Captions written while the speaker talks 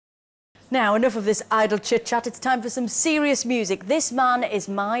Now, enough of this idle chit-chat, it's time for some serious music. This man is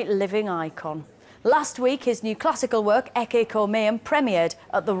my living icon. Last week, his new classical work, Ecce Cor Meum, premiered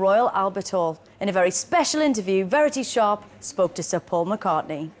at the Royal Albert Hall. In a very special interview, Verity Sharp spoke to Sir Paul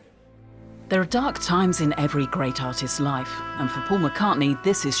McCartney. There are dark times in every great artist's life, and for Paul McCartney,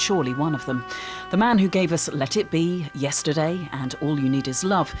 this is surely one of them. The man who gave us Let It Be, Yesterday and All You Need Is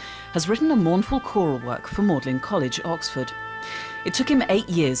Love has written a mournful choral work for Magdalen College, Oxford. It took him 8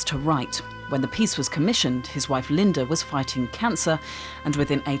 years to write. When the piece was commissioned, his wife Linda was fighting cancer, and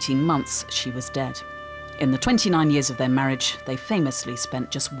within 18 months she was dead. In the 29 years of their marriage, they famously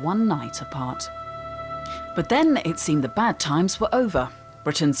spent just one night apart. But then it seemed the bad times were over.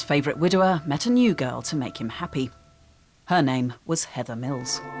 Britain's favourite widower met a new girl to make him happy. Her name was Heather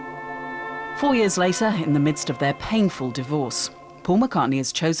Mills. 4 years later, in the midst of their painful divorce, Paul McCartney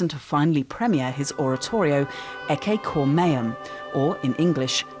has chosen to finally premiere his oratorio Ecce Cor Meum, or in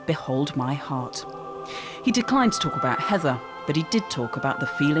English, Behold My Heart. He declined to talk about Heather, but he did talk about the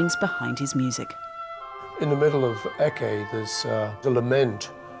feelings behind his music. In the middle of Ecce, there's a lament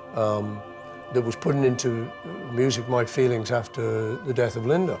that was putting into music my feelings after the death of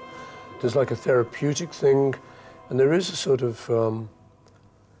Linda. There's like a therapeutic thing, and there is a sort of,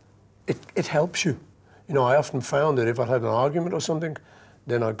 it helps you. You know, I often found that if I had an argument or something,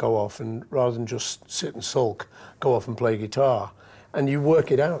 then I'd go off and, rather than just sit and sulk, go off and play guitar, and you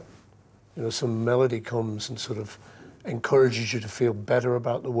work it out. You know, some melody comes and sort of encourages you to feel better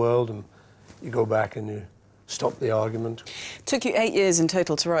about the world, and you go back and you stop the argument. It took you 8 years in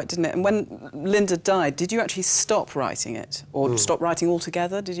total to write, didn't it? And when Linda died, did you actually stop writing it? Or stop writing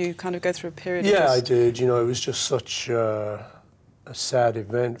altogether? Did you kind of go through a period of I did. You know, it was just such a sad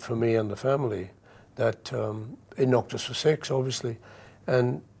event for me and the family that it knocked us for six, obviously.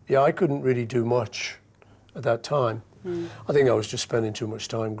 And, yeah, I couldn't really do much at that time. I think I was just spending too much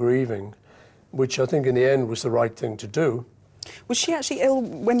time grieving, which I think in the end was the right thing to do. Was she actually ill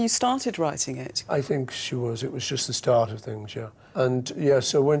when you started writing it? I think she was. It was just the start of things, yeah. And, yeah,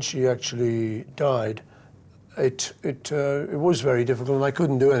 so when she actually died, it was very difficult and I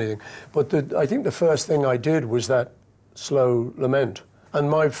couldn't do anything. But I think the first thing I did was that slow lament. And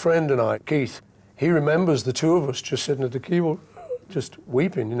my friend and I, Keith, he remembers the two of us just sitting at the keyboard, just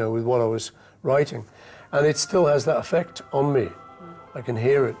weeping, you know, with what I was writing. And it still has that effect on me. I can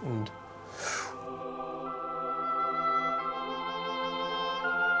hear it and...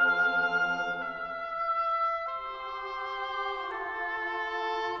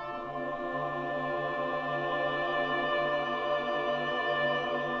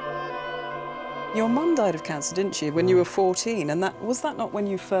 Your mum died of cancer, didn't she, when you were 14? And was that not when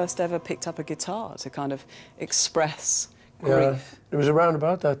you first ever picked up a guitar to kind of express grief? Yeah, it was around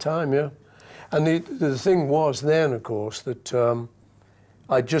about that time, yeah. And the thing was then, of course, that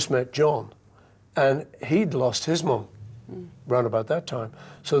I'd just met John, and he'd lost his mum around about that time.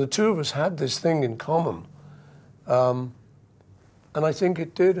 So the two of us had this thing in common. And I think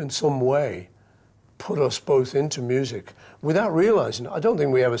it did, in some way, put us both into music without realising it. I don't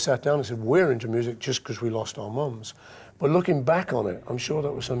think we ever sat down and said, we're into music just because we lost our mums. But looking back on it, I'm sure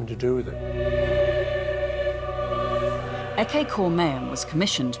that was something to do with it. Ecce Cor Meum was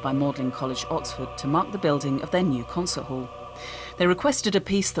commissioned by Magdalen College, Oxford to mark the building of their new concert hall. They requested a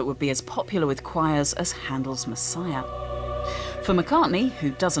piece that would be as popular with choirs as Handel's Messiah. For McCartney,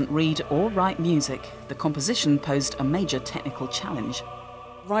 who doesn't read or write music, the composition posed a major technical challenge.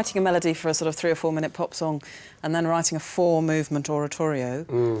 Writing a melody for a sort of 3 or 4 minute pop song and then writing a 4-movement oratorio,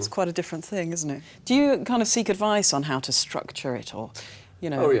 it's quite a different thing, isn't it? Do you kind of seek advice on how to structure it, or,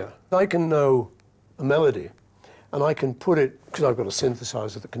 you know? Oh, yeah. I can know a melody and I can put it, because I've got a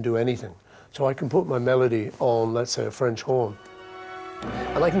synthesizer that can do anything, so I can put my melody on, let's say, a French horn,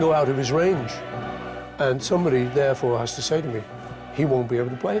 and I can go out of his range. And somebody, therefore, has to say to me, he won't be able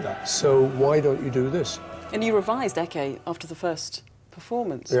to play that, so why don't you do this? And you revised Ecce after the first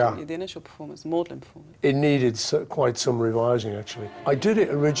performance, didn't you? The initial performance, the Magdalen performance. It needed quite some revising, actually. I did it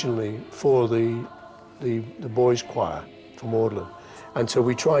originally for the boys' choir for Magdalen, and so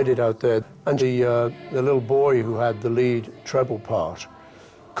we tried it out there. And the little boy who had the lead treble part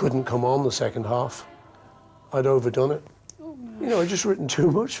couldn't come on the second half. I'd overdone it. Oh, no. You know, I'd just written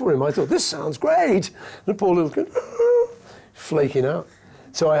too much for him. I thought, this sounds great. And the poor little kid, flaking out.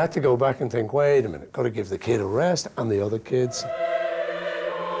 So I had to go back and think, wait a minute, got to give the kid a rest, and the other kids.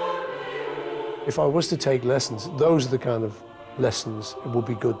 If I was to take lessons, those are the kind of lessons it would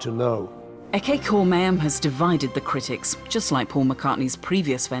be good to know. Ecce Cor Meum has divided the critics, just like Paul McCartney's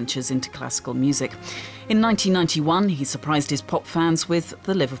previous ventures into classical music. In 1991, he surprised his pop fans with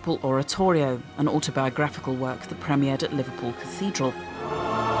the Liverpool Oratorio, an autobiographical work that premiered at Liverpool Cathedral.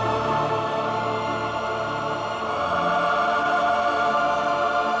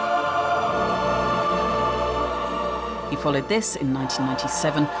 followed this in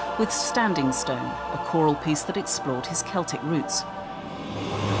 1997 with Standing Stone, a choral piece that explored his Celtic roots.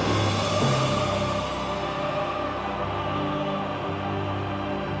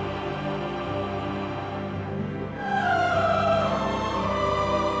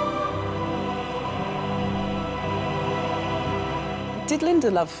 Did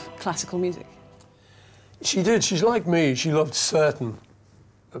Linda love classical music? She did. She's like me. She loved certain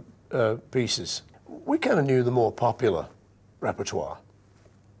pieces. We kind of knew the more popular repertoire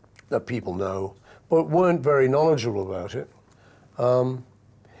that people know, but weren't very knowledgeable about it.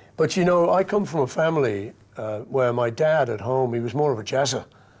 But you know, I come from a family where my dad at home, he was more of a jazzer.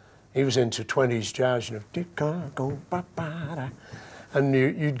 He was into 20s jazz, you know, and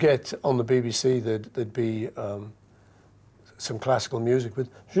you'd get on the BBC, there'd be some classical music with,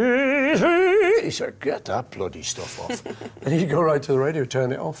 he said, get that bloody stuff off. And he'd go right to the radio,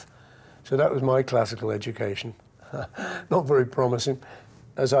 turn it off. So that was my classical education. Not very promising.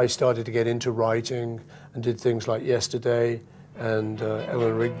 As I started to get into writing and did things like Yesterday and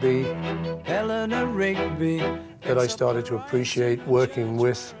Eleanor Rigby, that I started to appreciate working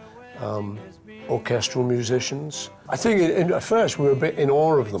with orchestral musicians. I think at first we were a bit in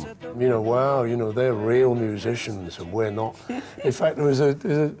awe of them. You know, wow, you know, they're real musicians and we're not. In fact, there's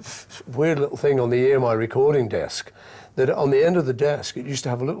a weird little thing on the EMI recording desk that on the end of the desk, it used to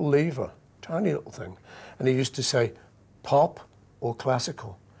have a little lever, tiny little thing, and it used to say pop or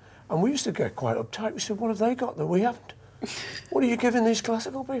classical. And we used to get quite uptight. We said, what have they got that we haven't? What are you giving these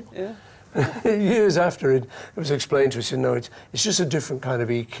classical people? Yeah. Years after it was explained to us, no, it's just a different kind of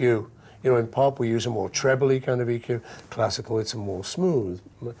EQ. You know, in pop we use a more trebly kind of EQ. Classical, it's a more smooth.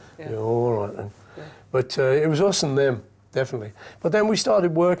 Yeah. You know, all right then. Yeah. But it was us and them, definitely. But then we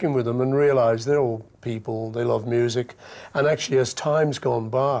started working with them and realised they're all people, they love music. And actually, as time's gone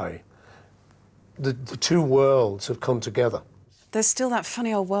by, the two worlds have come together. There's still that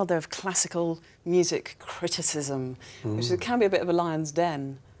funny old world there of classical music criticism, which can be a bit of a lion's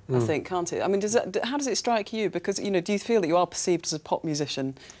den, I think, can't it? I mean, how does it strike you? Because, you know, do you feel that you are perceived as a pop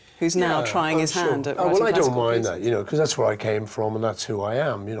musician who's now trying his hand at writing well, I don't mind pieces? that, you know, because that's where I came from and that's who I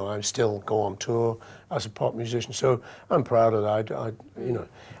am. You know, I still go on tour as a pop musician, so I'm proud of that. You know,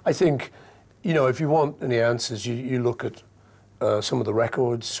 I think, you know, if you want any answers, you look at some of the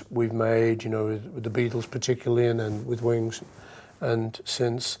records we've made, you know, with the Beatles particularly, and then with Wings and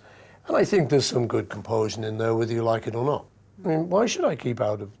since. And I think there's some good composing in there, whether you like it or not. I mean, why should I keep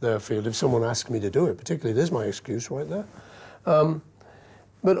out of their field if someone asks me to do it? Particularly, there's my excuse right there.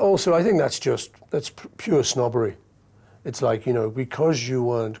 But also, I think that's pure snobbery. It's like, you know, because you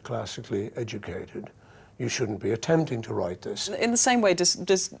weren't classically educated, you shouldn't be attempting to write this. In the same way, does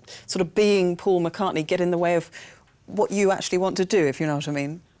sort of being Paul McCartney get in the way of what you actually want to do, if you know what I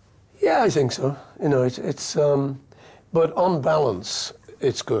mean? Yeah, I think so. You know, but on balance,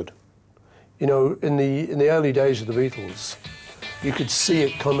 it's good. You know, in the early days of the Beatles, you could see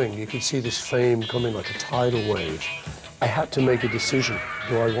it coming. You could see this fame coming like a tidal wave. I had to make a decision.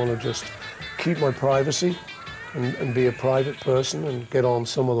 Do I want to just keep my privacy and be a private person and get on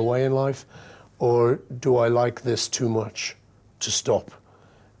some other way in life? Or do I like this too much to stop?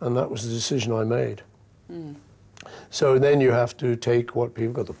 And that was the decision I made. So then you have to take what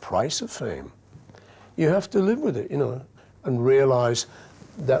people got, the price of fame. You have to live with it, you know, and realize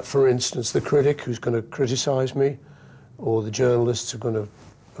that, for instance, the critic who's going to criticize me, or the journalists who are going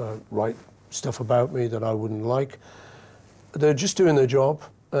to write stuff about me that I wouldn't like, they're just doing their job,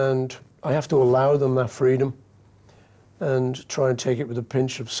 and I have to allow them that freedom and try and take it with a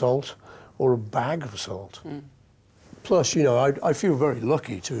pinch of salt or a bag of salt. Plus, you know, I feel very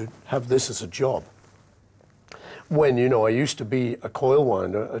lucky to have this as a job. When, you know, I used to be a coil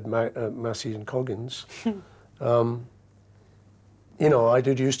winder at Massey and Coggins, you know, I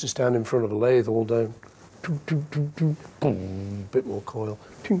used to stand in front of a lathe all day, boom, bit more coil,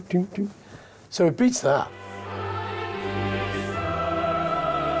 so it beats that.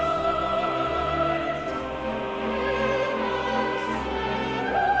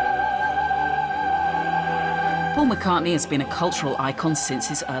 Paul McCartney has been a cultural icon since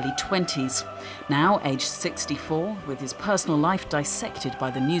his early 20s. Now, aged 64, with his personal life dissected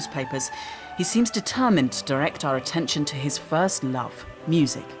by the newspapers, he seems determined to direct our attention to his first love,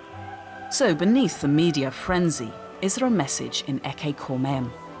 music. So, beneath the media frenzy, is there a message in Ecce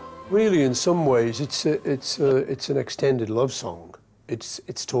Cormeum? Really, in some ways, it's an extended love song.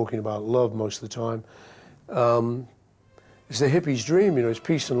 It's talking about love most of the time. It's the hippie's dream, you know, it's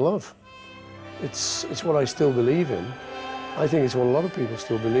peace and love. It's what I still believe in. I think it's what a lot of people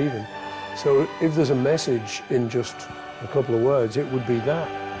still believe in. So if there's a message in just a couple of words, it would be that.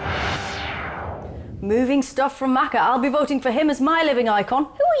 Moving stuff from Macca. I'll be voting for him as my living icon.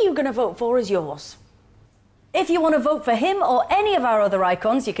 Who are you going to vote for as yours? If you want to vote for him or any of our other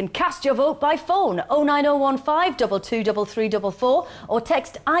icons, you can cast your vote by phone 09015 223344 or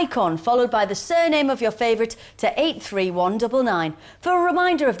text ICON followed by the surname of your favourite to 83199. For a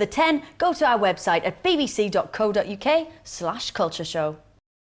reminder of the 10, go to our website at bbc.co.uk/culture show.